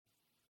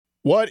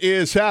What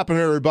is happening,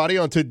 everybody?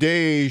 On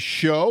today's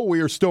show,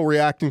 we are still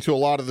reacting to a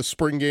lot of the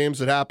spring games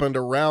that happened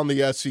around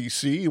the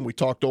SEC, and we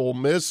talked to Ole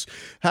Miss.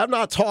 Have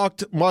not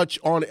talked much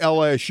on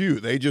LSU.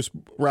 They just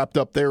wrapped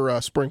up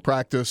their spring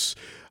practice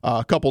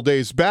a couple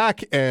days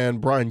back, and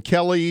Brian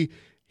Kelly,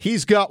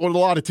 he's got what a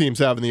lot of teams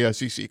have in the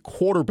SEC,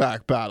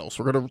 quarterback battles.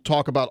 We're going to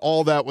talk about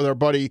all that with our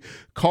buddy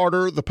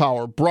Carter, the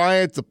Power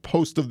Bryant, the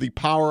host of the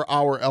Power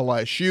Hour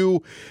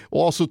LSU.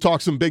 We'll also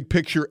talk some big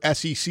picture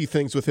SEC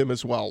things with him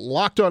as well.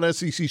 Locked On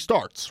SEC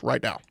starts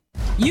right now.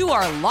 You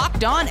are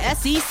Locked On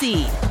SEC,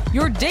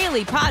 your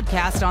daily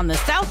podcast on the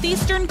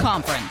Southeastern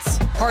Conference.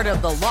 Part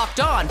of the Locked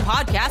On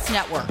Podcast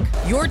Network,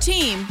 your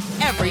team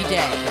every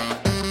day.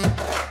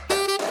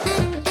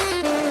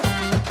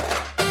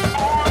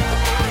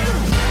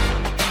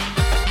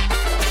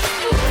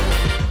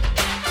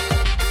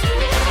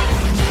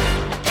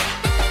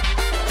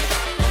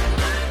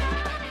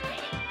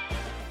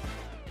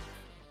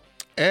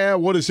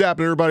 And what is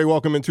happening, everybody?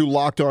 Welcome into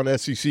Locked On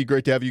SEC.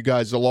 Great to have you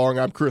guys along.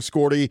 I'm Chris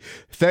Gordy.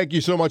 Thank you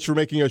so much for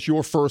making us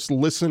your first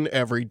listen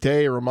every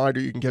day. A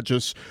reminder, you can catch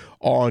us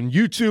on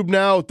YouTube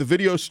now at the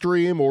video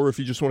stream, or if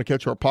you just want to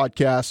catch our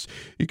podcast,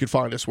 you can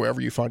find us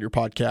wherever you find your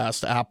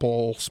podcast,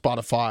 Apple,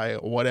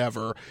 Spotify,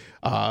 whatever.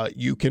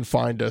 You can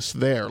find us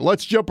there.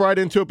 Let's jump right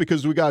into it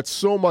because we got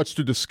so much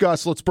to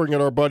discuss. Let's bring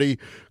in our buddy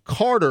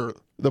Carter,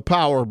 the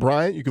Power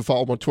Bryant. You can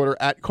follow him on Twitter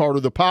at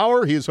Carter the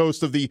Power. He is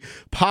host of the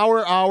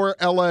Power Hour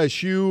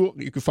LSU.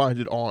 You can find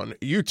it on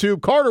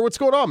YouTube. Carter, what's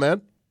going on,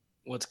 man?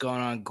 What's going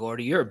on,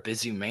 Gordy? You're a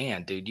busy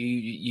man, dude.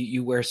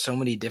 You wear so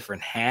many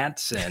different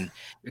hats, and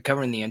you're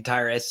covering the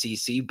entire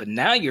SEC. But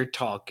now you're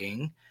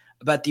talking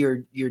about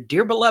your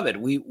dear beloved.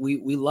 We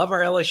love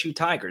our LSU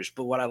Tigers,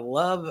 but what I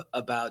love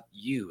about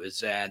you is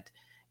that,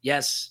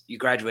 yes, you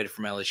graduated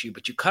from LSU,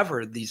 but you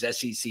cover these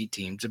SEC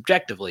teams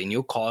objectively, and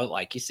you'll call it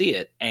like you see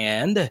it.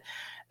 And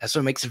that's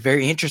what makes it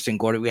very interesting,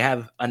 Gordy. We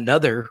have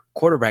another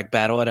quarterback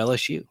battle at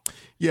LSU.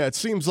 Yeah, it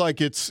seems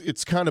like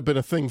it's kind of been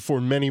a thing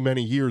for many,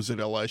 many years at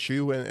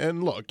LSU.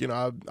 And look, you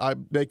know, I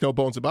make no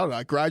bones about it.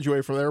 I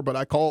graduated from there, but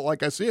I call it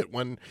like I see it.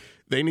 When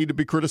they need to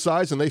be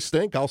criticized and they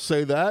stink, I'll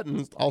say that,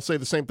 and I'll say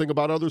the same thing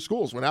about other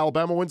schools. When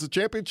Alabama wins the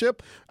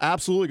championship,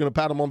 absolutely going to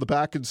pat them on the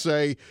back and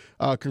say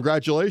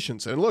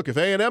congratulations. And look, if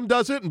A&M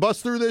does it and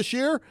busts through this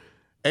year,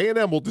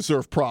 A&M will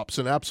deserve props,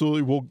 and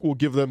absolutely we'll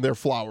give them their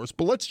flowers.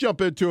 But let's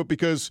jump into it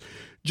because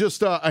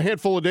just a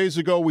handful of days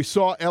ago, we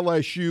saw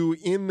LSU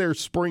in their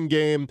spring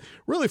game.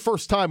 Really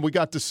first time we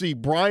got to see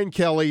Brian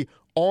Kelly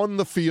on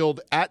the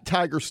field at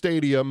Tiger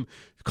Stadium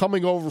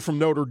coming over from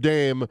Notre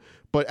Dame.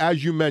 But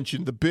as you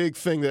mentioned, the big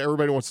thing that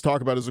everybody wants to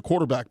talk about is the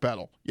quarterback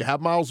battle. You have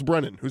Miles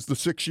Brennan, who's the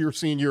 6-year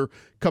senior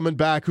coming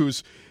back,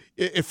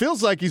 it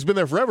feels like he's been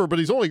there forever, but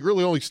he's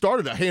only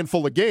started a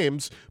handful of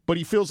games, but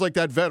he feels like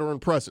that veteran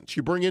presence.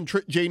 You bring in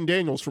Jaden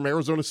Daniels from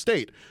Arizona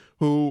State,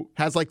 who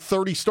has like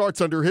 30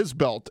 starts under his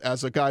belt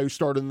as a guy who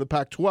started in the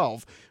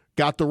Pac-12,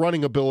 got the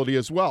running ability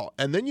as well.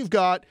 And then you've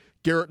got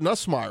Garrett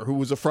Nussmeier, who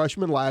was a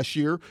freshman last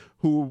year,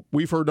 who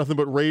we've heard nothing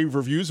but rave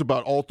reviews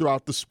about all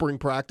throughout the spring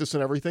practice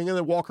and everything. And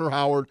then Walker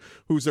Howard,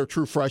 who's their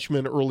true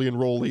freshman, early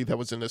enrollee that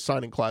was in his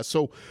signing class.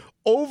 So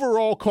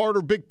overall,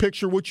 Carter, big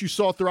picture, what you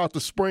saw throughout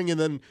the spring and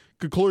then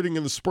concluding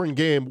in the spring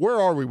game, where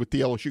are we with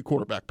the LSU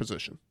quarterback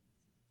position?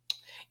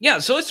 Yeah,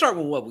 so let's start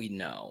with what we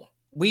know.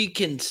 We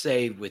can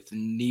say with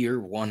near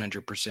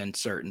 100%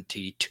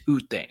 certainty two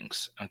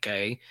things,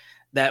 okay?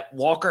 That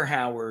Walker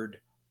Howard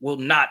will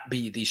not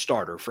be the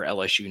starter for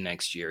LSU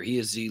next year. He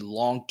is the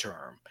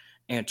long-term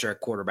answer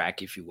at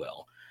quarterback, if you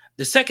will.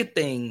 The second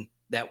thing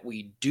that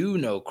we do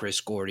know,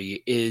 Chris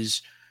Gordy,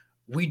 is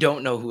we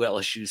don't know who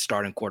LSU's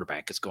starting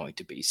quarterback is going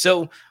to be.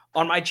 So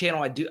on my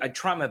channel, I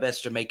try my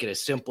best to make it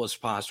as simple as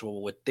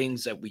possible with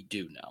things that we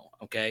do know,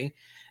 okay?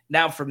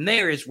 Now, from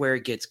there is where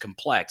it gets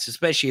complex,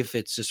 especially if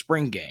it's a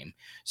spring game.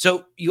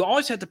 So you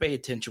always have to pay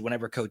attention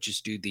whenever coaches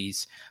do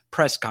these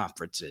press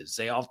conferences.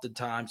 They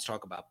oftentimes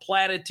talk about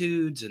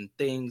platitudes and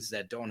things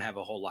that don't have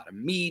a whole lot of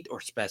meat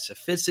or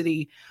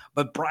specificity.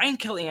 But Brian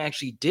Kelly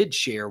actually did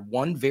share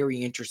one very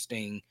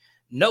interesting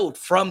note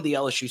from the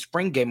LSU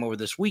spring game over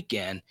this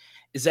weekend,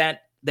 is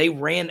that they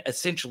ran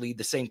essentially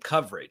the same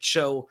coverage.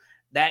 So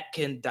that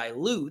can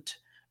dilute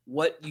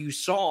what you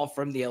saw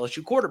from the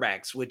LSU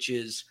quarterbacks, which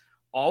is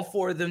all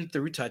four of them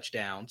threw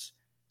touchdowns,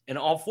 and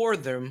all four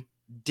of them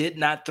did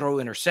not throw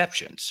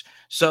interceptions.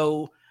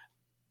 So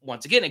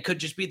once again, it could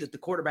just be that the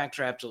quarterbacks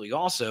are absolutely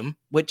awesome,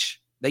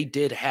 which they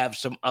did have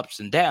some ups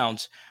and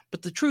downs.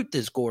 But the truth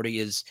is, Gordy,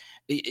 is,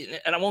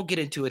 and I won't get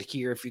into it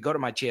here. If you go to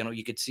my channel,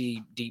 you could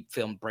see deep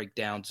film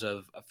breakdowns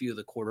of a few of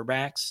the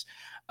quarterbacks.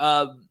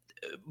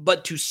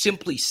 But to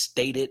simply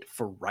state it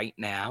for right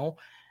now,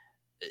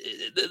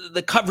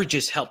 the coverage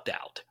is helped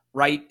out,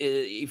 right?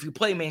 If you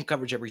play man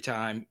coverage every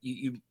time,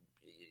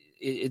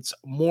 it's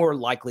more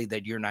likely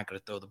that you're not going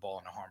to throw the ball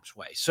in harm's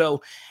way.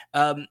 So,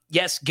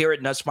 yes,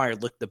 Garrett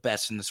Nussmeier looked the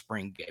best in the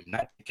spring game,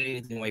 not taking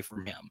anything away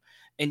from him.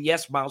 And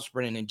yes, Miles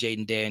Brennan and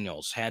Jaden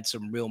Daniels had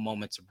some real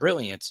moments of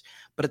brilliance,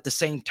 but at the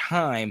same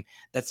time,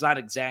 that's not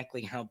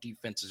exactly how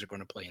defenses are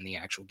going to play in the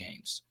actual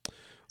games.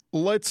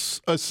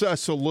 Let's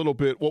assess a little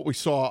bit what we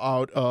saw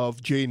out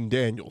of Jayden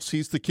Daniels.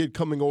 He's the kid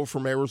coming over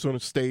from Arizona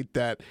State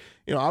that,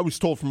 I was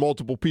told from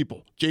multiple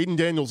people, Jayden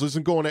Daniels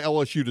isn't going to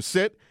LSU to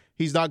sit.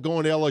 He's not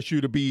going to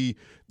LSU to be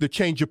the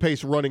change of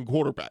pace running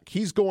quarterback.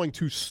 He's going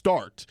to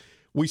start.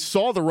 We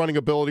saw the running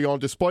ability on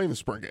display in the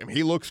spring game.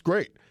 He looks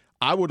great.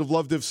 I would have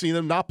loved to have seen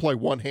him not play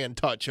one-hand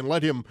touch and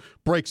let him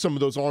break some of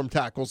those arm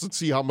tackles and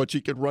see how much he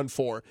could run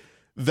for.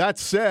 That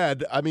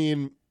said,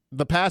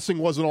 the passing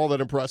wasn't all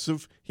that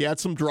impressive. He had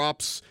some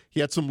drops.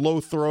 He had some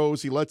low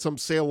throws. He let some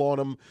sail on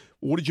him.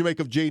 What did you make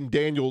of Jayden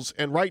Daniels?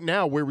 And right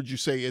now, where would you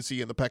say is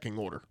he in the pecking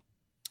order?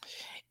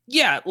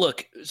 Yeah,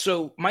 look,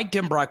 so Mike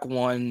Denbrock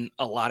won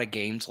a lot of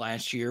games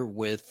last year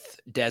with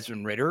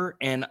Desmond Ridder,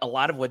 and a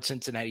lot of what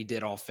Cincinnati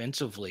did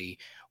offensively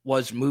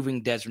was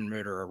moving Desmond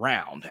Ridder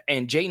around.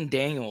 And Jayden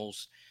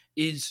Daniels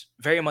is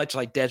very much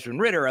like Desmond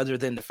Ridder, other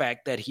than the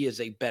fact that he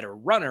is a better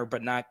runner,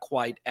 but not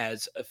quite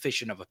as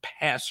efficient of a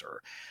passer.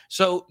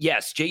 So,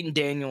 yes, Jayden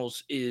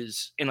Daniels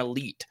is an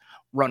elite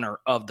runner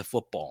of the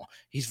football.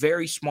 He's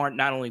very smart,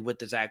 not only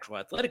with his actual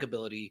athletic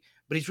ability,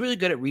 but he's really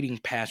good at reading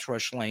pass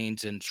rush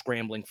lanes and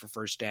scrambling for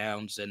first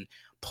downs and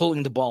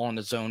pulling the ball on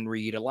the zone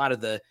read, a lot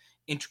of the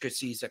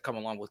intricacies that come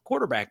along with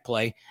quarterback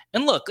play.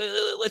 And look,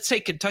 let's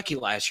say Kentucky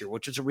last year,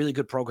 which was a really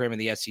good program in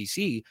the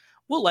SEC.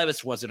 Will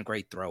Levis wasn't a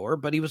great thrower,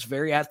 but he was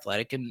very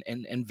athletic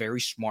and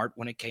very smart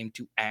when it came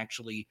to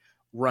actually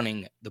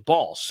running the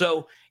ball.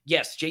 So,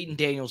 yes, Jayden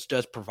Daniels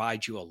does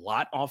provide you a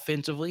lot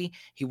offensively.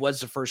 He was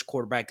the first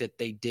quarterback that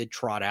they did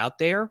trot out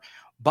there,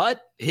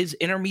 but his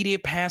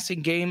intermediate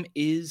passing game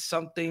is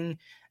something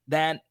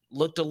that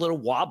looked a little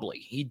wobbly.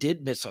 He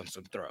did miss on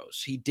some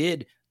throws. He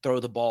did throw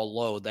the ball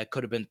low that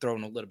could have been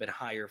thrown a little bit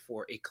higher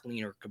for a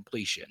cleaner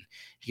completion.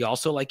 He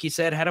also, like you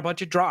said, had a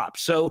bunch of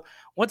drops. So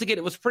once again,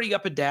 it was pretty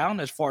up and down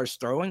as far as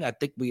throwing. I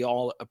think we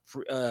all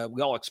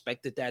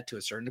expected that to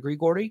a certain degree,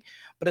 Gordy.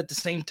 But at the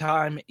same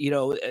time,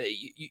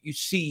 you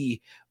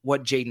see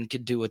what Jayden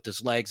can do with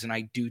his legs, and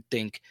I do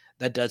think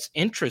that does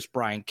interest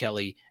Brian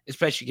Kelly,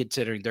 especially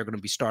considering they're going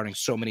to be starting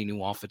so many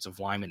new offensive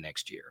linemen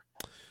next year.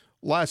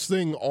 Last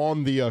thing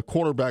on the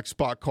quarterback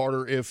spot,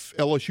 Carter, if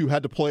LSU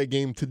had to play a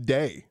game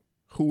today,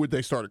 who would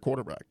they start at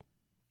quarterback?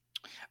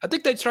 I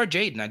think they'd start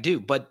Jayden. I do,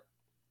 but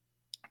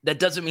that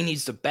doesn't mean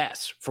he's the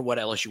best for what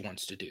LSU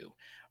wants to do,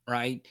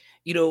 right?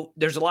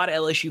 There's a lot of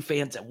LSU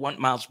fans that want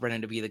Miles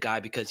Brennan to be the guy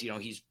because,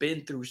 he's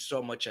been through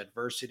so much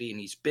adversity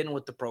and he's been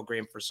with the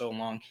program for so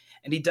long,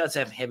 and he does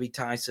have heavy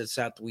ties to the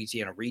South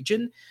Louisiana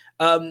region.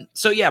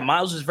 So, yeah,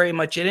 Miles is very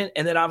much in it,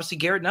 and then obviously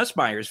Garrett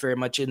Nussmeier is very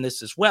much in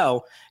this as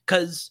well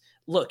because,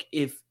 look,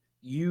 if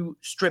you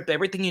strip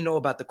everything you know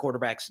about the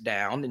quarterbacks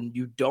down and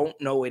you don't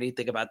know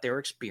anything about their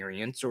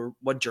experience or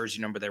what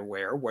jersey number they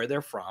wear, where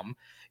they're from,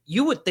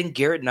 you would think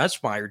Garrett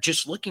Nussmeier,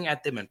 just looking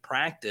at them in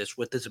practice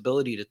with his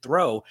ability to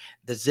throw,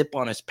 the zip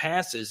on his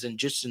passes, and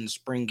just in the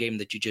spring game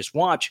that you just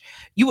watched,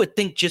 you would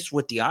think just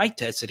with the eye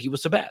test that he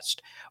was the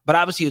best. But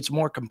obviously it's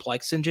more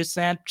complex than just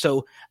that.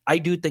 So I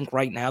do think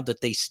right now that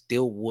they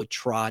still would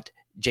trot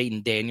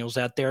Jayden Daniels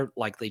out there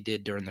like they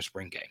did during the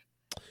spring game.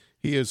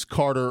 He is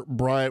Carter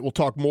Bryant. We'll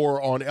talk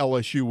more on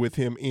LSU with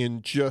him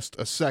in just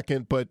a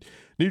second, but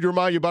need to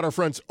remind you about our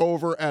friends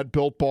over at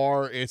Built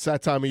Bar. It's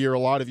that time of year a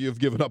lot of you have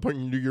given up on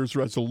your New Year's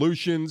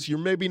resolutions. You're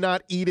maybe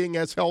not eating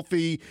as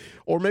healthy,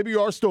 or maybe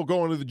you are still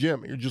going to the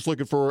gym. You're just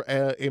looking for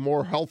a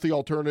more healthy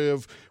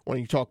alternative when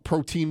you talk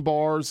protein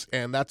bars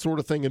and that sort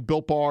of thing, and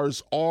Built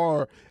Bars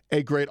are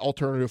a great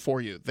alternative for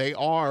you. They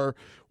are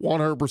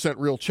 100%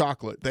 real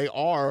chocolate. They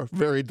are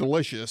very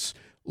delicious,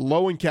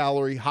 low in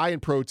calorie, high in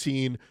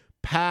protein,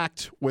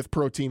 packed with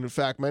protein. In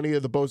fact, many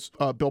of the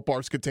Built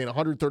Bars contain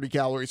 130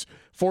 calories,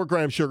 4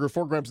 grams sugar,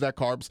 4 grams net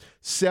carbs,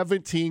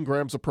 17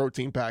 grams of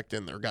protein packed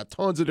in there. Got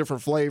tons of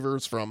different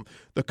flavors, from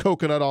the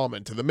coconut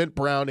almond to the mint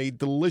brownie,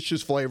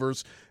 delicious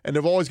flavors. And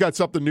they've always got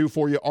something new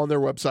for you on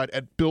their website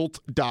at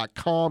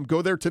Built.com.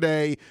 Go there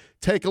today.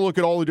 Take a look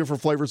at all the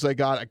different flavors they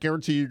got. I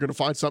guarantee you're going to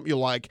find something you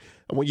like.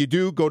 And when you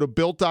do, go to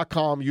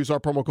Built.com. Use our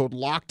promo code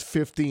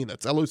LOCKED15.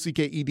 That's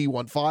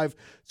LOCKED15.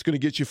 It's going to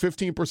get you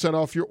 15%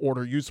 off your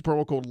order. Use the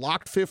promo code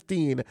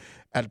LOCKED15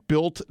 at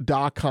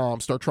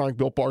Built.com. Start trying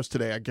Built Bars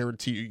today. I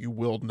guarantee you, you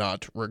will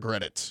not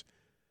regret it.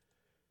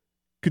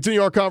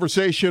 Continue our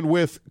conversation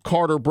with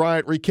Carter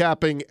Bryant,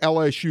 recapping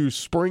LSU's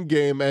spring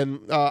game.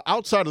 And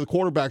outside of the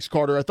quarterbacks,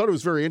 Carter, I thought it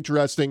was very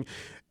interesting.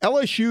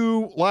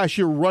 LSU last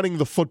year running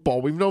the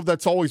football. We know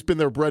that's always been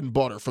their bread and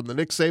butter, from the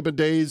Nick Saban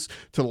days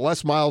to the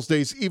Les Miles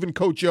days. Even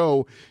Coach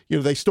O,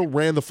 they still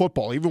ran the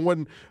football. Even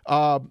when,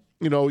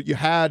 you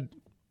had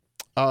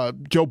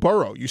Joe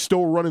Burrow, you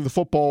still were running the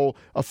football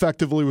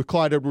effectively with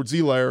Clyde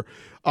Edwards-Helaire.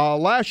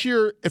 Last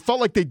year, it felt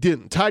like they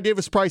didn't. Ty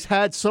Davis-Price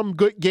had some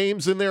good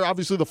games in there.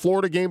 Obviously, the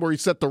Florida game where he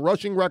set the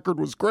rushing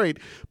record was great,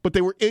 but they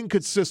were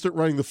inconsistent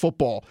running the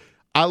football.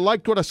 I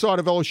liked what I saw out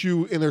of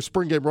LSU in their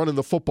spring game running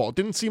the football. It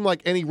didn't seem like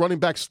any running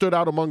back stood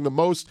out among the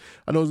most.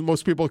 I know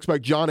most people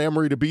expect John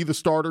Emery to be the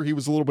starter. He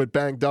was a little bit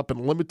banged up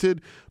and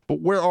limited.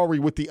 But where are we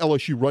with the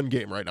LSU run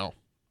game right now?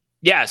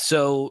 Yeah,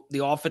 so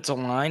the offensive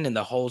line and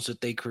the holes that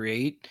they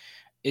create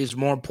is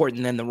more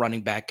important than the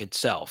running back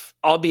itself,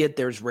 albeit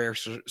there's rare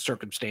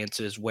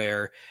circumstances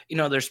where,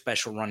 there's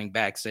special running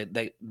backs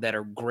that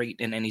are great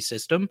in any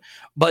system.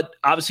 But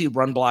obviously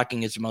run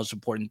blocking is the most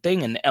important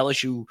thing. And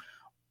LSU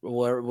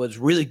was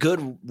really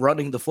good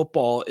running the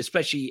football,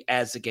 especially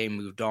as the game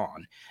moved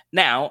on.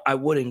 Now, I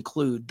would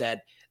include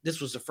that this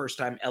was the first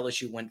time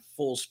LSU went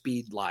full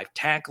speed live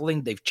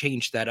tackling. They've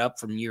changed that up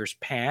from years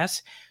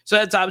past. So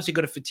that's obviously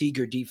going to fatigue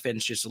your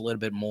defense just a little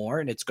bit more,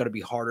 and it's going to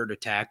be harder to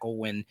tackle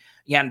when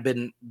you haven't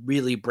been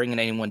really bringing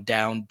anyone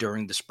down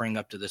during the spring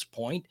up to this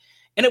point.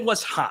 And it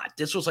was hot.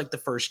 This was like the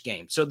first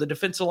game. So the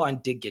defensive line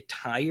did get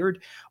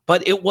tired,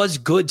 but it was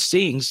good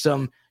seeing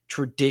some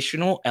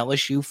traditional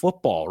LSU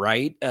football,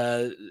 right?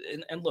 And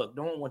look,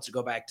 no one wants to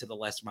go back to the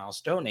Les Miles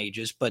Stone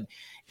ages, but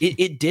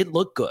it did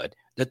look good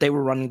that they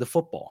were running the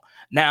football.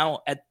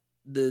 Now, at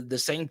the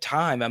same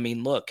time, I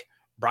mean, look,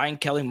 Brian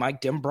Kelly,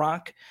 Mike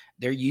Denbrock,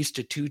 they're used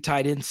to 2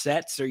 tight end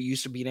sets. They're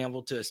used to being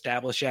able to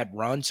establish that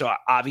run. So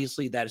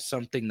obviously that is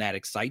something that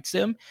excites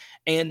them.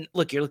 And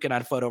look, you're looking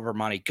at a photo of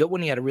Monty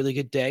Goodwin. He had a really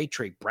good day.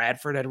 Trey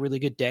Bradford had a really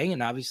good day.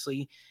 And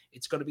obviously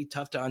it's going to be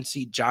tough to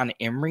unseat John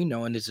Emery,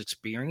 knowing his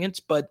experience.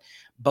 But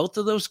both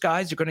of those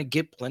guys are going to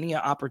get plenty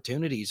of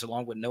opportunities,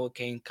 along with Noah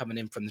Cain coming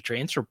in from the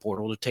transfer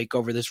portal to take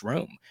over this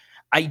room.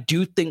 I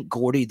do think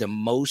Gordy the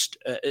most,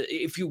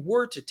 if you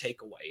were to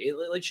take away,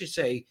 let's just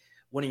say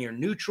one of your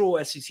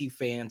neutral SEC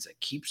fans that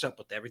keeps up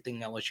with everything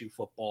LSU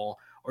football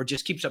or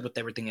just keeps up with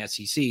everything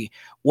SEC,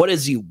 what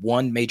is the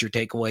one major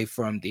takeaway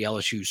from the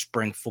LSU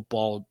spring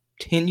football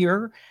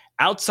tenure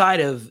outside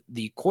of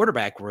the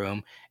quarterback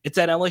room? It's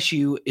that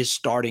LSU is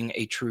starting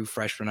a true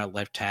freshman at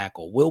left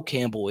tackle. Will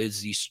Campbell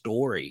is the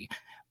story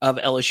of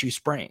LSU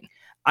spring.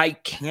 I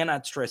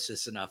cannot stress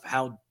this enough,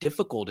 how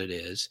difficult it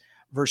is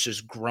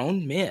versus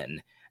grown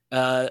men.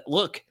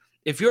 Look,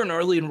 if you're an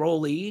early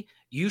enrollee,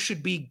 you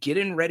should be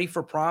getting ready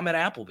for prom at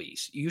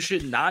Applebee's. You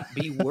should not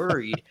be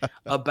worried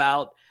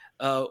about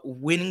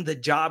winning the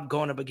job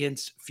going up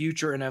against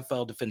future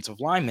NFL defensive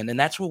linemen. And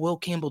that's what Will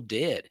Campbell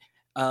did.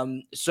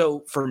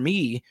 So for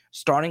me,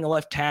 starting a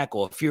left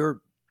tackle, if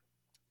you're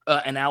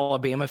an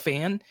Alabama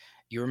fan,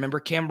 you remember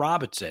Cam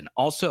Robinson,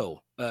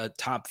 also a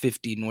top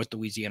 50 North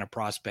Louisiana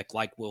prospect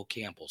like Will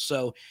Campbell.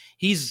 So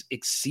he's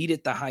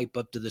exceeded the hype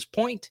up to this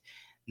point.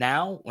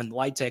 Now, when the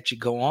lights actually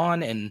go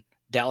on and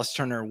Dallas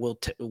Turner, Will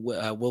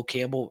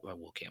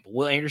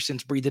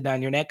Anderson's breathing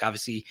down your neck,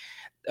 obviously,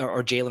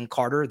 or Jalen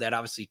Carter, that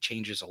obviously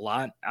changes a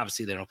lot.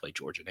 Obviously, they don't play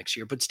Georgia next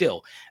year, but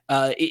still,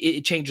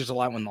 it changes a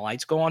lot when the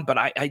lights go on. But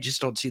I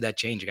just don't see that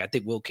changing. I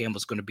think Will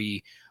Campbell's going to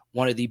be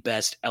one of the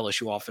best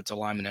LSU offensive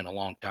linemen in a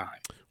long time.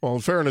 Well,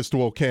 in fairness to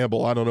Will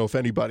Campbell, I don't know if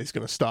anybody's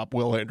going to stop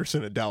Will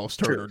Anderson and Dallas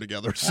Turner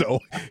together. So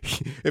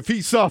if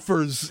he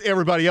suffers,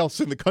 everybody else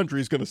in the country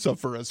is going to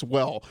suffer as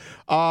well.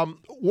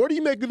 What do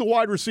you make of the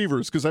wide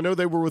receivers? Because I know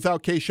they were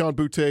without Kayshon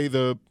Boutte,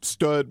 the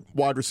stud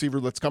wide receiver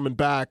that's coming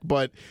back,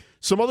 but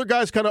some other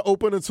guys kind of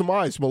opening some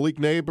eyes. Malik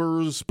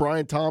Neighbors,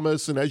 Brian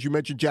Thomas, and as you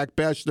mentioned, Jack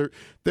Bech.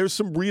 There's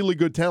some really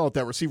good talent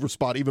at that receiver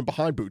spot, even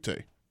behind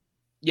Boutte.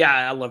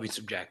 Yeah, I love me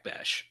some Jack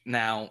Bech.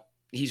 Now,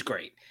 he's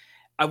great.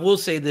 I will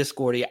say this,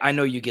 Gordy. I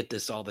know you get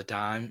this all the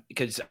time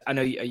because I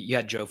know you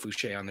had Joe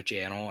Fouché on the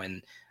channel,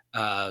 and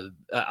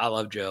I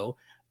love Joe.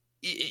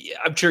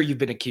 I'm sure you've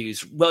been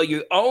accused. Well,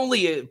 you're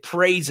only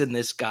praising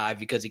this guy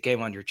because he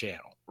came on your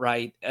channel,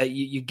 right?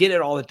 You get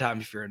it all the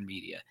time if you're in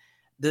media.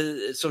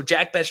 So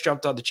Jack Bech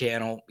jumped on the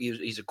channel.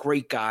 He's a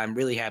great guy. I'm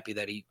really happy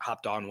that he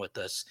hopped on with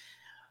us.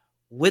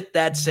 With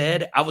that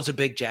said, I was a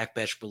big Jack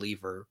Bech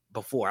believer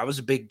before. I was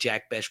a big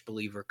Jack Bech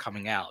believer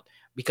coming out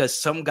because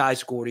some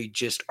guys, Gordy,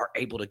 just are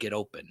able to get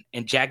open.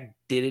 And Jack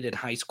did it in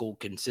high school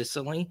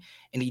consistently,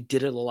 and he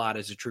did it a lot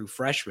as a true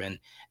freshman.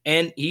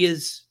 And he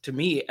is, to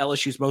me,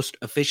 LSU's most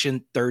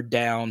efficient third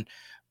down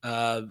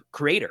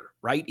creator,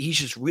 right? He's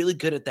just really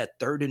good at that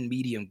third and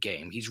medium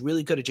game. He's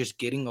really good at just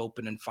getting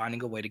open and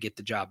finding a way to get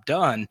the job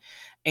done.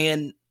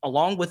 And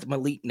along with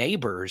Malik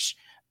Neighbors,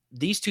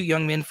 these two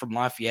young men from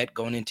Lafayette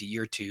going into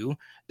year 2,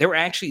 they were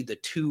actually the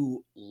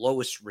 2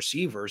 lowest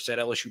receivers that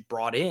LSU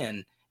brought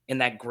in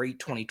that great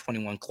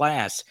 2021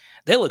 class.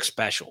 They look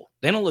special.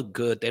 They don't look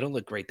good. They don't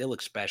look great. They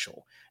look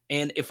special.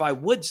 And if I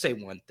would say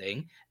one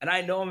thing, and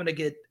I know I'm going to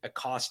get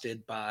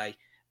accosted by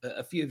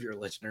a few of your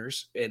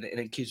listeners and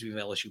accuse me of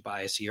LSU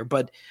bias here,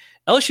 but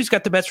LSU's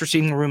got the best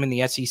receiving room in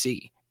the SEC.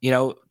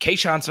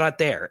 Kayshon's not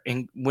there.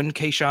 And when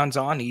Kayshon's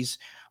on, he's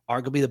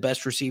arguably the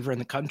best receiver in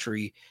the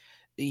country.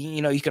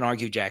 You can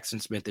argue Jackson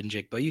Smith and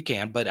Jigba. You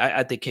can, but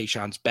I think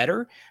Kayshon's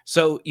better.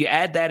 So you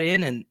add that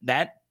in, and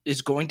that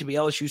is going to be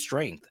LSU's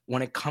strength.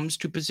 When it comes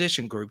to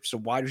position groups, the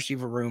wide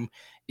receiver room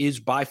is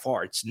by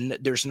far,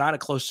 there's not a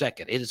close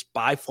second. It is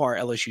by far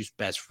LSU's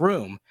best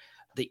room.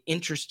 The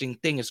interesting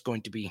thing is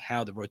going to be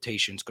how the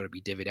rotation is going to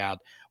be divvied out.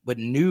 But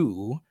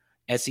new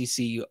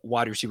SEC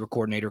wide receiver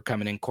coordinator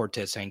coming in,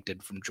 Cortez Hankton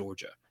from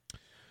Georgia.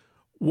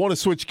 Want to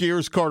switch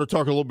gears, Carter,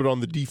 talk a little bit on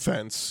the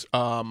defense.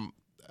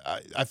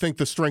 I think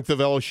the strength of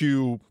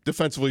LSU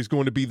defensively is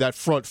going to be that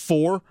front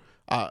 4.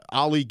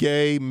 Ali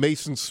Gay,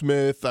 Mason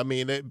Smith,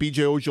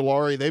 B.J.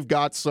 Ojulari, they've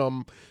got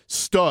some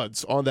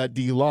studs on that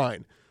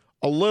D-line.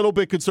 A little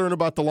bit concerned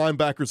about the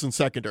linebackers and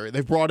secondary.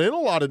 They've brought in a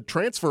lot of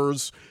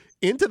transfers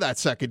into that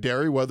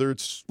secondary, whether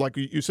it's, like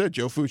you said,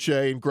 Joe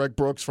Fouché and Greg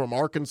Brooks from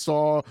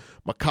Arkansas,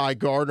 Mekhi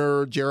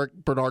Garner,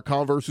 Jarek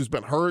Bernard-Converse, who's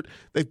been hurt.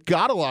 They've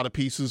got a lot of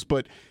pieces,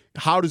 but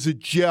how does it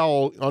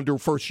gel under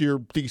first-year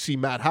DC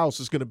Matt House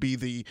is going to be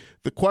the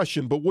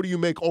question. But what do you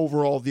make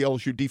overall of the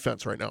LSU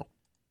defense right now?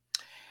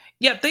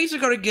 Yeah, things are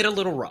going to get a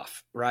little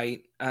rough,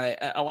 right?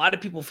 A lot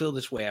of people feel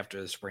this way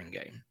after the spring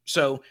game.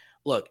 So,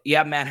 look, you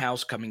have Matt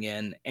House coming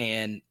in,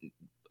 and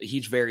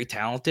he's very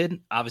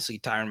talented. Obviously,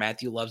 Tyrann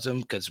Mathieu loves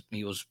him because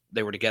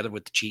they were together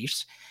with the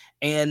Chiefs.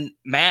 And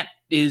Matt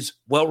is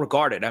well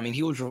regarded. I mean,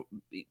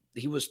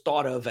 he was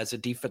thought of as a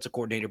defensive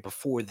coordinator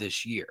before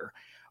this year.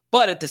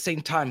 But at the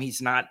same time,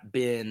 he's not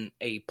been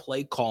a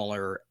play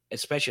caller,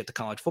 especially at the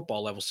college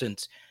football level,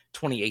 since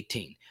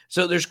 2018.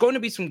 So there's going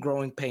to be some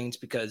growing pains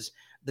because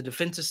the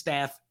defensive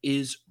staff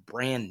is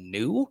brand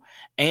new.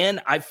 And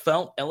I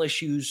felt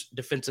LSU's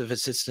defensive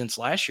assistants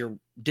last year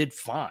did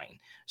fine.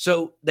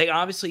 So they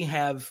obviously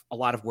have a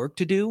lot of work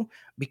to do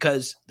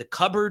because the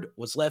cupboard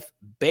was left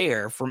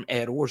bare from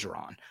Ed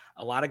Orgeron.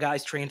 A lot of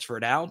guys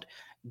transferred out.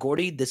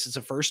 Gordy, this is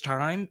the first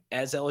time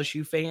as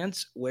LSU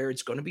fans where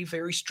it's going to be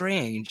very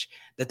strange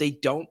that they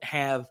don't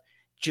have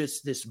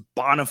just this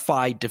bona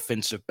fide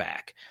defensive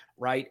back,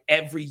 right?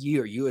 Every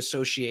year you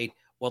associate,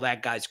 well,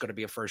 that guy's going to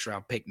be a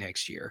first-round pick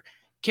next year.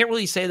 Can't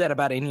really say that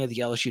about any of the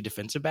LSU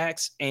defensive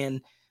backs,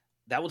 and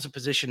that was a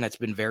position that's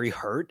been very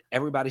hurt.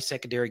 Everybody's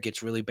secondary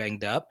gets really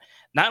banged up.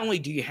 Not only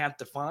do you have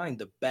to find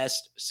the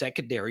best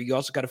secondary, you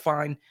also got to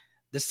find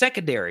the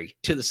secondary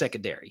to the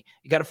secondary.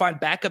 You got to find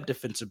backup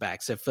defensive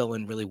backs that fill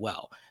in really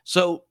well.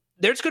 So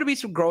there's going to be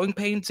some growing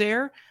pains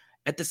there.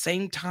 At the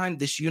same time,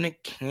 this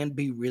unit can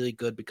be really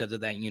good because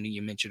of that unit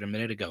you mentioned a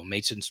minute ago.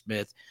 Mason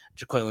Smith,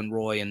 Jaquelin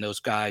Roy, and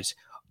those guys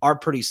are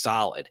pretty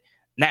solid.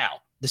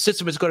 Now, the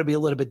system is going to be a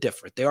little bit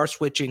different. They are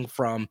switching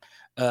from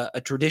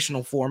a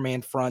traditional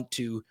four-man front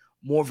to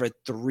more of a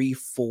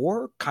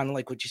 3-4, kind of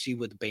like what you see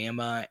with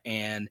Bama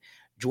and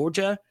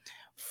Georgia.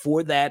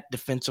 For that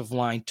defensive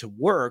line to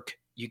work,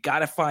 you got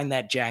to find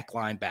that jack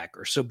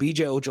linebacker. So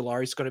B.J.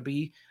 Ojulari is going to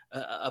be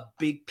a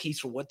big piece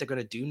for what they're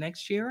going to do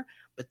next year.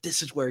 But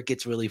this is where it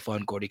gets really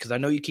fun, Gordy, because I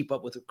know you keep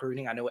up with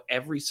recruiting. I know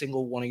every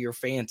single one of your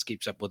fans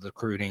keeps up with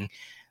recruiting.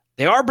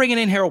 They are bringing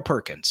in Harold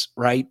Perkins,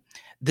 right?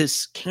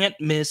 This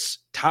can't-miss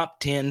top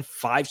 10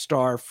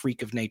 5-star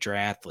freak of nature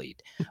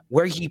athlete.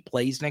 Where he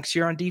plays next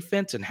year on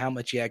defense and how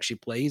much he actually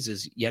plays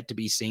is yet to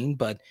be seen,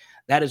 but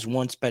that is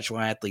one special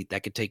athlete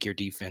that could take your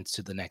defense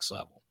to the next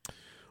level.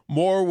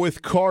 More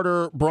with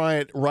Carter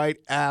Bryant right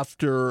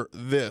after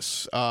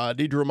this.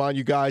 Need to remind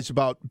you guys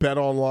about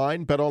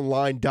BetOnline.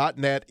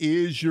 BetOnline.net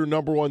is your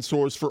number one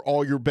source for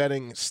all your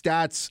betting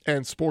stats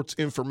and sports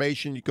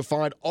information. You can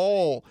find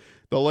all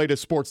the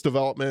latest sports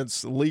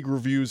developments, league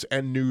reviews,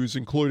 and news,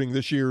 including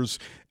this year's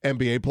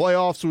NBA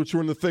playoffs, which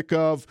we're in the thick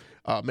of,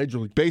 Major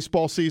League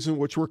Baseball season,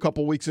 which we're a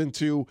couple weeks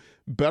into.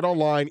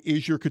 BetOnline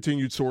is your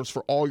continued source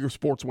for all your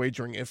sports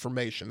wagering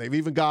information. They've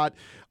even got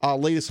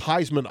latest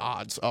Heisman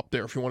odds up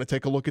there if you want to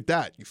take a look at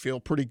that. You feel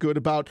pretty good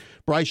about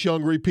Bryce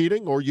Young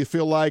repeating, or you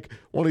feel like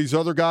one of these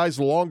other guys,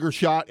 longer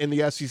shot in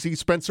the SEC,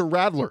 Spencer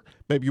Rattler,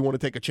 maybe you want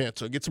to take a chance.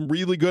 So get some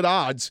really good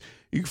odds.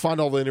 You can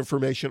find all that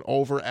information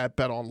over at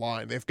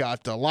BetOnline. They've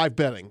got live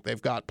betting.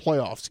 They've got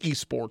playoffs,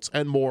 esports,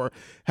 and more.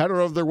 Head on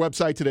over to their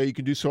website today. You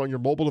can do so on your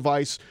mobile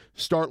device.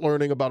 Start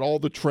learning about all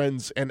the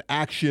trends and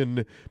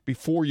action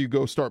before you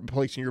go start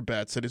placing your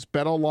bets. It is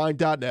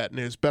betonline.net, and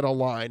it is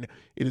BetOnline.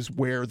 It is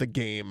where the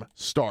game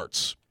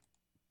starts.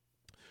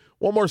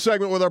 One more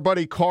segment with our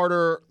buddy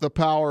Carter, the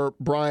Power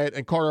Bryant.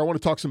 And Carter, I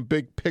want to talk some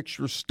big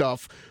picture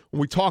stuff.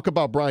 When we talk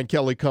about Brian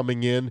Kelly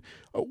coming in,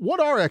 what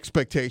are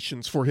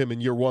expectations for him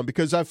in year one?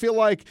 Because I feel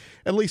like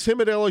at least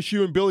him at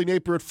LSU and Billy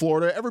Napier at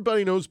Florida,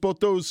 everybody knows both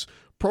those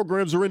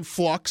programs are in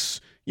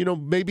flux.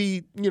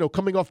 Maybe,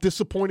 coming off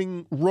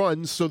disappointing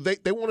runs. So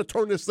they want to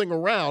turn this thing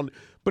around,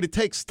 but it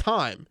takes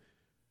time.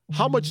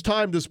 How much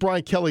time does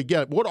Brian Kelly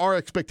get? What are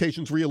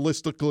expectations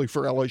realistically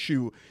for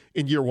LSU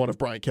in year one of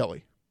Brian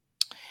Kelly?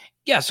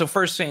 Yeah, so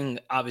first thing,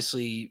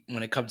 obviously,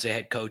 when it comes to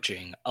head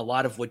coaching, a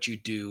lot of what you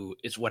do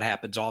is what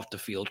happens off the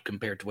field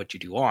compared to what you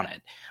do on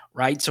it,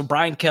 right? So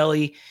Brian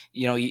Kelly,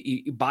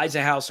 he buys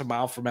a house a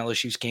mile from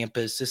LSU's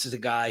campus. This is a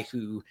guy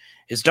who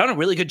has done a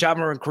really good job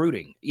in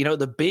recruiting.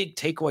 The big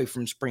takeaway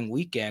from spring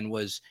weekend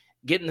was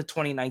getting the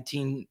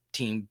 2019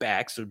 team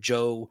back. So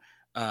Joe,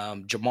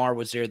 Jamar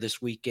was there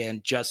this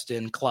weekend,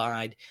 Justin,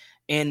 Clyde,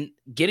 and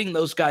getting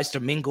those guys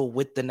to mingle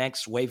with the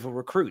next wave of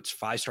recruits.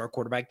 5-star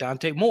quarterback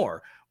Dante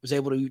Moore was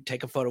able to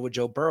take a photo with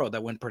Joe Burrow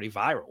that went pretty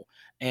viral,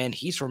 and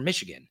he's from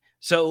Michigan.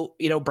 So,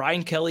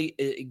 Brian Kelly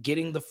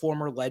getting the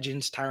former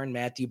legends, Tyrann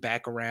Mathieu,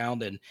 back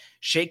around and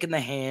shaking the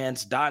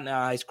hands, dotting the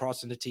I's,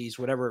 crossing the T's,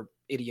 whatever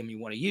idiom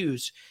you want to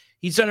use,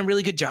 he's done a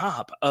really good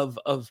job of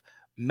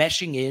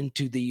meshing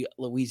into the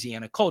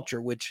Louisiana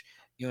culture, which,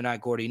 you and I,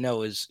 Gordy,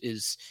 know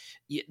is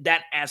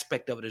that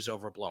aspect of it is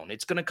overblown.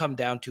 It's going to come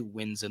down to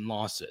wins and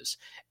losses.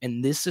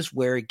 And this is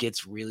where it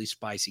gets really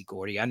spicy,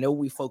 Gordy. I know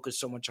we focus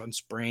so much on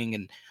spring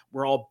and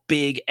we're all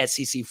big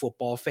SEC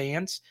football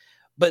fans,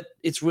 but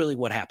it's really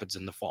what happens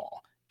in the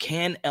fall.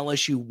 Can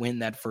LSU win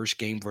that first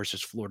game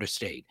versus Florida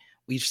State?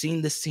 We've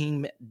seen this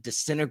team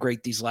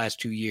disintegrate these last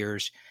 2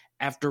 years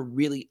after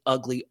really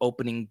ugly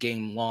opening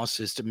game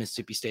losses to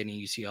Mississippi State and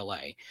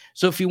UCLA.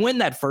 So if you win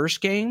that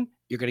first game,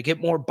 you're going to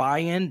get more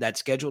buy-in. That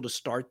schedule to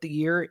start the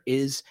year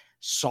is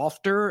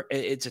softer.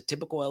 It's a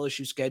typical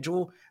LSU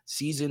schedule.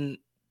 Season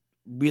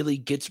really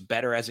gets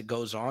better as it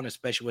goes on,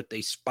 especially with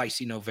a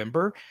spicy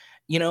November.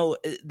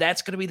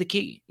 That's going to be the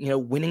key,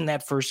 winning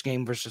that first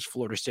game versus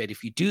Florida State.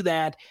 If you do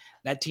that,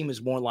 that team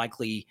is more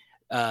likely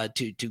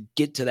to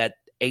get to that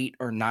 8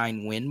 or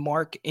 9 win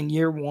mark in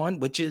year one,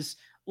 which is,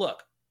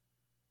 look,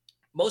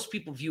 most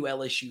people view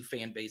LSU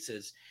fan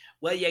bases,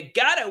 well, you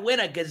got to win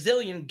a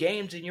gazillion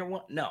games in year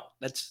one. No,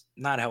 that's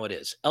not how it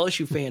is.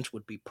 LSU fans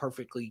would be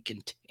perfectly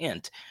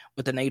content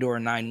with an 8 or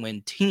a 9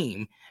 win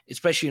team,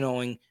 especially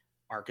knowing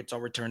Arkansas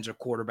returns a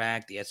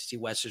quarterback. The SEC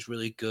West is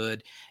really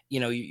good.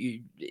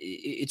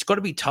 It's going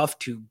to be tough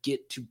to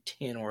get to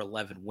 10 or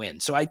 11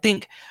 wins. So I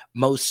think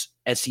most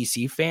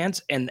SEC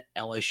fans and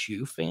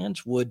LSU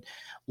fans would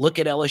look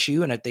at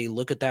LSU, and if they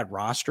look at that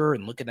roster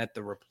and looking at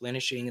the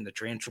replenishing and the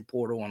transfer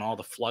portal and all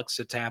the flux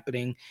that's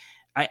happening,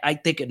 I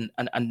think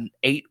an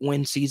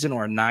 8-win season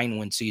or a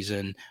 9-win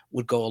season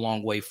would go a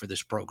long way for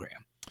this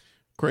program.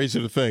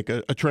 Crazy to think.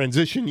 A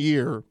transition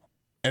year,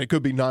 and it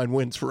could be 9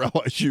 wins for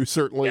LSU,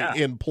 certainly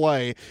in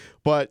play.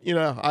 But,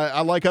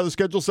 I like how the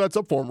schedule sets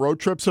up for them. Road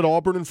trips at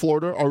Auburn and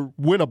Florida are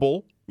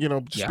winnable,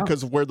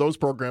 because of where those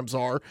programs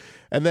are.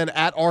 And then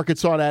at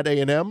Arkansas and at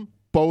A&M,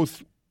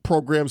 both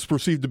programs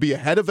perceived to be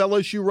ahead of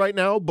LSU right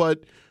now,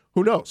 but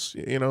who knows?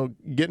 Get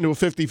into a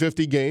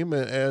 50-50 game,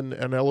 and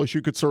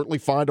LSU could certainly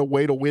find a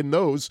way to win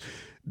those.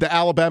 The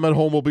Alabama at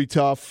home will be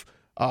tough.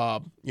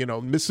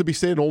 Mississippi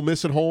State and Ole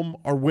Miss at home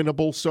are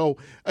winnable. So,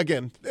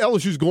 again,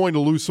 LSU's going to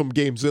lose some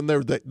games in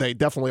there. They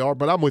definitely are,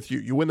 but I'm with you.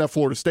 You win that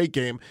Florida State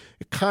game,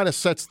 it kind of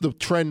sets the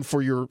trend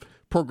for your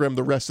program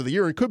the rest of the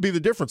year. It could be the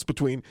difference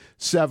between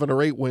 7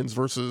 or 8 wins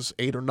versus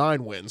 8 or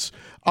 9 wins.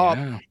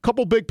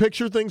 Couple big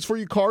picture things for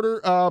you, Carter.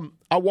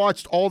 I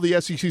watched all the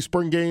SEC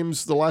spring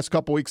games the last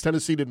couple weeks.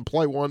 Tennessee didn't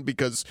play one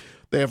because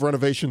they have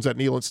renovations at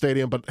Neyland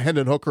Stadium, but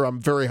Hendon Hooker I'm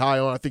very high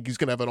on. I think he's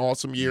going to have an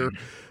awesome year.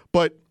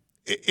 But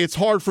it's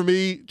hard for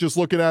me just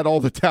looking at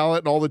all the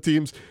talent and all the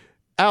teams.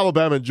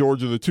 Alabama and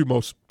Georgia are the 2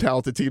 most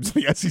talented teams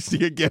in the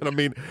SEC again. I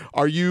mean,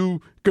 are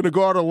you going to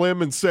go out on a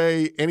limb and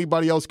say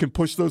anybody else can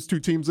push those 2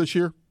 teams this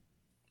year?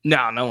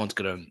 No one's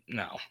going to.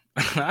 No.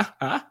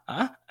 I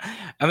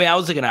mean, I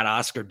was looking at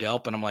Oscar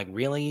Delp, and I'm like,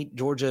 really?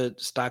 Georgia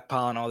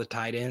stockpiling all the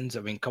tight ends? I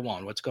mean, come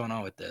on. What's going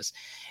on with this?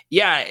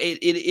 Yeah,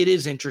 it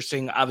is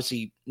interesting.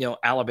 Obviously,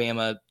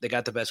 Alabama, they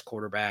got the best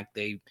quarterback.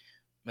 They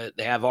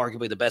have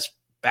arguably the best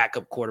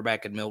backup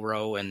quarterback in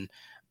Milroe, and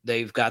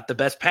they've got the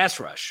best pass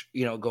rush,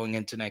 going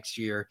into next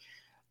year.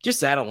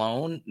 Just that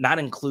alone, not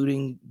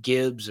including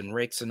Gibbs and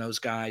Ricks and those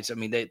guys. I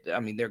mean,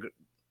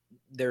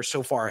 they're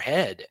so far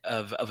ahead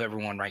of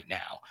everyone right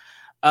now.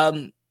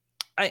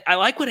 I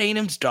like what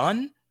A&M's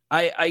done.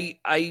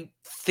 I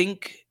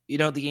think,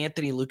 the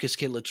Anthony Lucas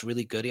kid looks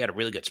really good. He had a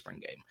really good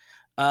spring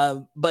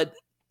game. But,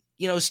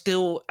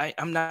 still,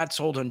 I'm not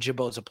sold on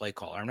Jimbo as a play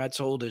caller. I'm not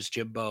sold as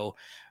Jimbo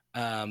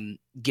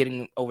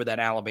getting over that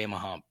Alabama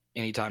hump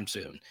anytime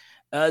soon.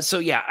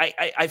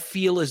 I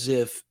feel as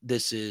if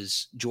this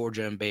is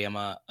Georgia and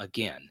Bama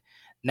again.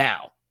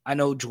 Now, I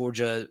know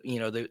Georgia,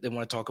 they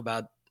want to talk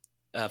about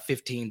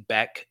 15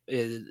 Beck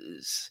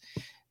is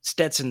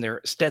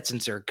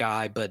Stetson's their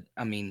guy, but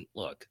I mean,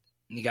 look,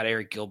 you got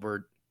Eric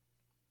Gilbert,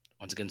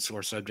 once again,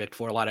 sore subject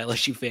for a lot of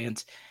LSU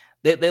fans.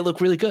 They look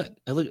really good.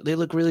 They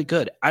look really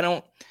good.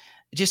 I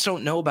just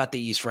don't know about the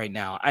East right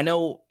now. I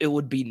know it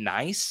would be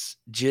nice,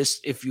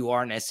 just if you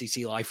are an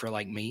SEC lifer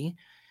like me,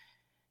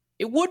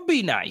 it would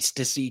be nice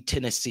to see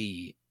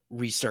Tennessee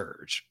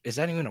resurge. Is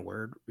that even a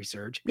word?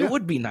 Resurge? Yeah. It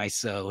would be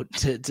nice, though,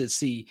 to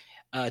see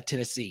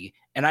Tennessee.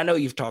 And I know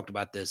you've talked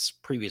about this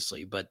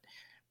previously, but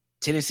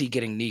Tennessee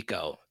getting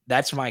Nico,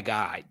 that's my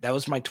guy. That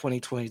was my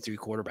 2023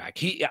 quarterback.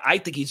 I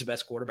think he's the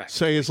best quarterback.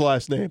 Say his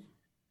last name.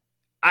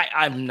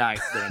 I'm not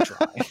going to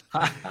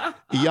try.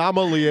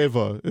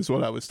 Iamaleava is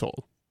what I was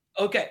told.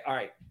 Okay, all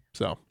right.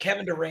 So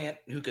Kevin Durant,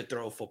 who could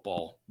throw a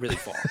football really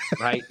far,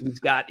 right? He's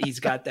got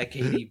that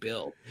KD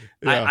build.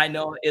 Yeah. I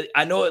know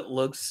it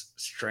looks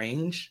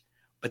strange,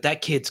 but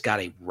that kid's got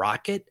a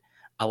rocket.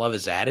 I love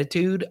his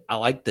attitude. I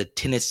like the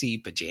Tennessee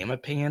pajama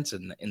pants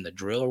and the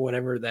drill or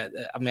whatever.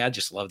 I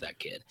just love that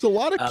kid. It's a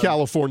lot of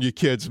California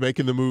kids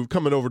making the move,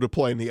 coming over to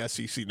play in the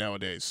SEC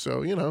nowadays.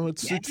 So it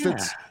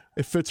fits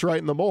It fits right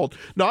in the mold.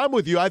 No, I'm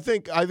with you. I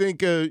think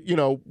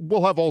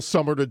we'll have all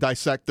summer to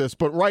dissect this,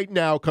 but right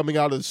now, coming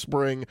out of the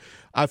spring,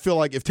 I feel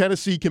like if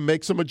Tennessee can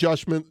make some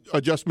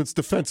adjustments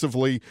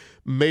defensively,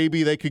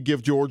 maybe they could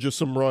give Georgia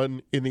some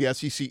run in the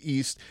SEC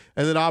East.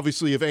 And then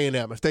obviously if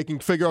A&M, if they can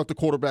figure out the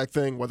quarterback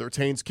thing, whether it's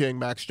Haynes King,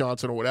 Max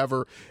Johnson, or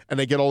whatever, and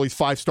they get all these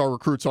 5-star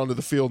recruits onto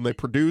the field and they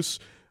produce,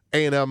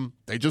 A&M,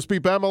 they just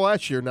beat Bama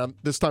last year. Now,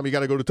 this time you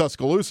got to go to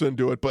Tuscaloosa and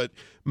do it, but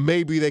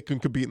maybe they can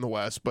compete in the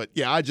West. But,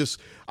 yeah,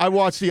 I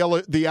watched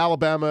the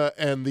Alabama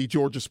and the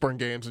Georgia spring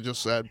games and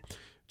just said,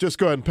 just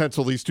go ahead and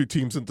pencil these two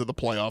teams into the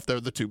playoff.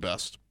 They're the two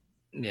best.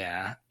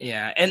 Yeah.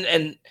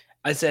 And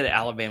I said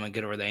Alabama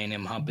get over the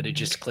A&M hump, but it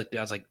just clicked.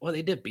 I was like, well,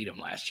 they did beat them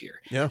last year.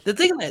 Yeah.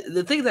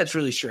 The thing that's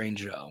really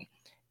strange, though,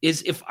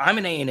 is if I'm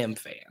an A&M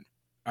fan,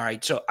 all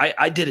right, so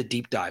I did a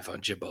deep dive on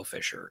Jimbo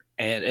Fisher,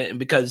 and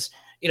because –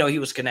 he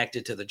was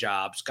connected to the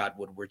job, Scott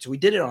Woodward. So we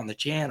did it on the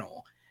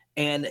channel.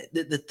 And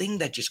the thing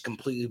that just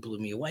completely blew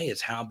me away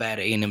is how bad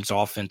A&M's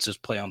offenses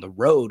play on the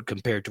road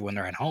compared to when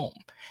they're at home.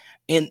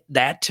 And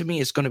that, to me,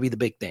 is going to be the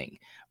big thing,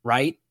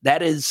 right?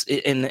 That is,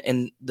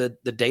 and the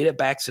data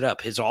backs it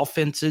up. His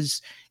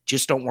offenses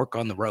just don't work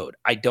on the road.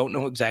 I don't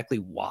know exactly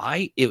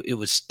why. It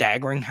was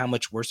staggering how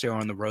much worse they are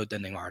on the road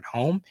than they are at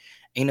home.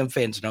 A&M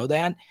fans know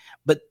that.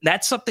 But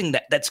that's something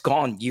that's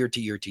gone year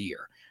to year to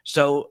year.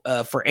 So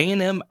for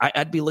A&M,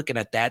 I'd be looking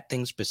at that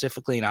thing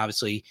specifically, and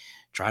obviously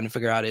trying to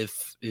figure out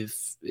if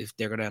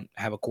they're going to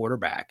have a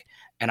quarterback.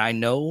 And I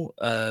know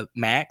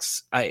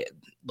Max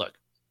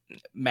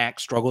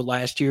struggled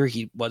last year.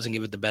 He wasn't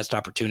given the best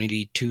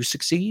opportunity to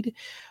succeed,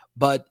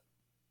 but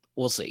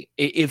we'll see.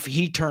 If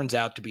he turns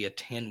out to be a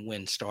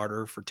 10-win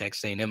starter for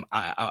Texas A&M,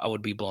 I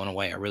would be blown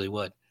away. I really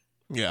would.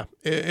 Yeah,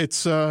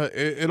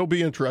 it'll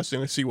be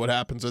interesting to see what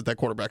happens at that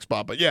quarterback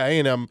spot. But yeah,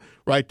 A&M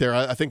right there.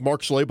 I think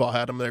Mark Schlabach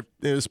had him there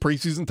in his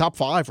preseason top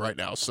 5 right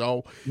now.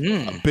 So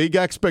big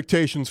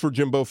expectations for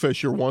Jimbo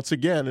Fisher once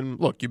again. And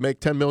look, you make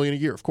 $10 million a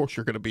year. Of course,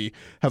 you're going to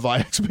have high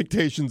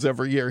expectations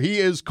every year. He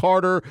is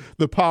Carter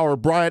the Power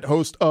Bryant,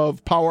 host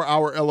of Power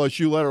Hour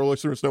LSU. Let our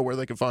listeners know where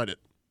they can find it.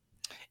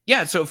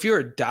 Yeah, so if you're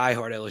a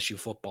diehard LSU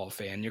football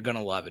fan, you're going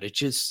to love it.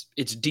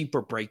 It's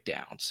deeper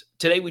breakdowns.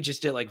 Today we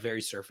just did like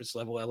very surface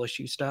level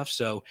LSU stuff.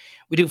 So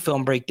we do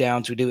film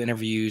breakdowns, we do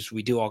interviews,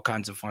 we do all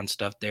kinds of fun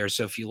stuff there.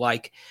 So if you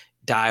like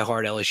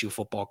diehard LSU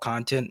football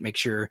content, make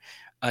sure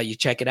you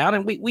check it out.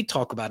 And we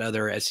talk about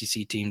other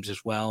SEC teams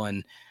as well.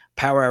 And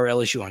Power Hour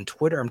LSU on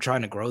Twitter, I'm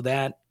trying to grow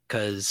that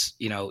because,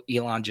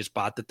 Elon just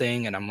bought the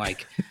thing and I'm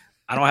like,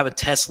 I don't have a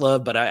Tesla,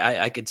 but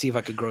I could see if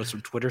I could grow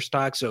some Twitter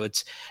stock. So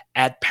it's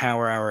at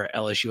Power Hour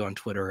LSU on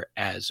Twitter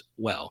as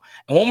well.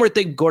 And one more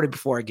thing, Gordy,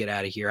 before I get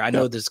out of here, I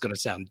know this is going to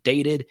sound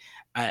dated.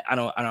 I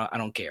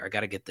don't care. I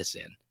got to get this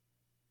in.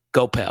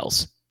 Go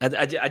Pels.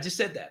 I just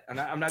said that.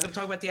 I'm not going to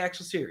talk about the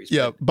actual series.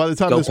 Yeah. By the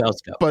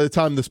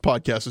time this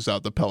podcast is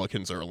out, the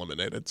Pelicans are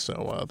eliminated.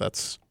 So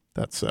that's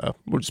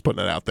we're just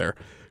putting it out there.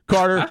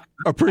 Carter,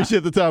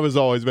 appreciate the time as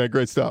always, man.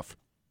 Great stuff.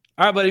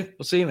 All right, buddy.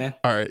 We'll see you, man.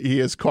 All right.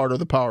 He is Carter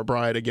the Power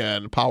Bryant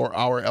again. Power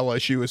Hour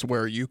LSU is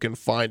where you can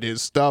find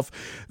his stuff.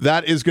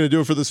 That is going to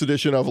do it for this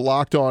edition of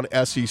Locked On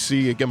SEC.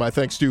 Again, my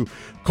thanks to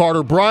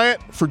Carter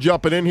Bryant for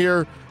jumping in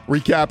here,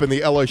 recapping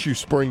the LSU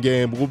spring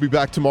game. We'll be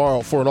back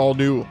tomorrow for an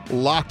all-new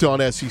Locked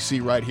On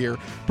SEC right here.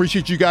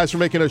 Appreciate you guys for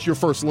making us your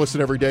first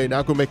listen every day.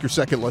 Now go make your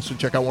second listen.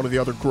 Check out one of the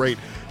other great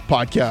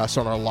podcasts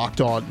on our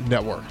Locked On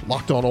network.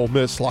 Locked On Ole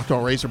Miss, Locked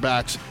On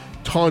Razorbacks.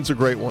 Tons of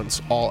great ones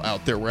all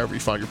out there wherever you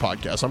find your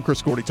podcast. I'm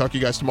Chris Gordy. Talk to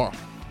you guys tomorrow.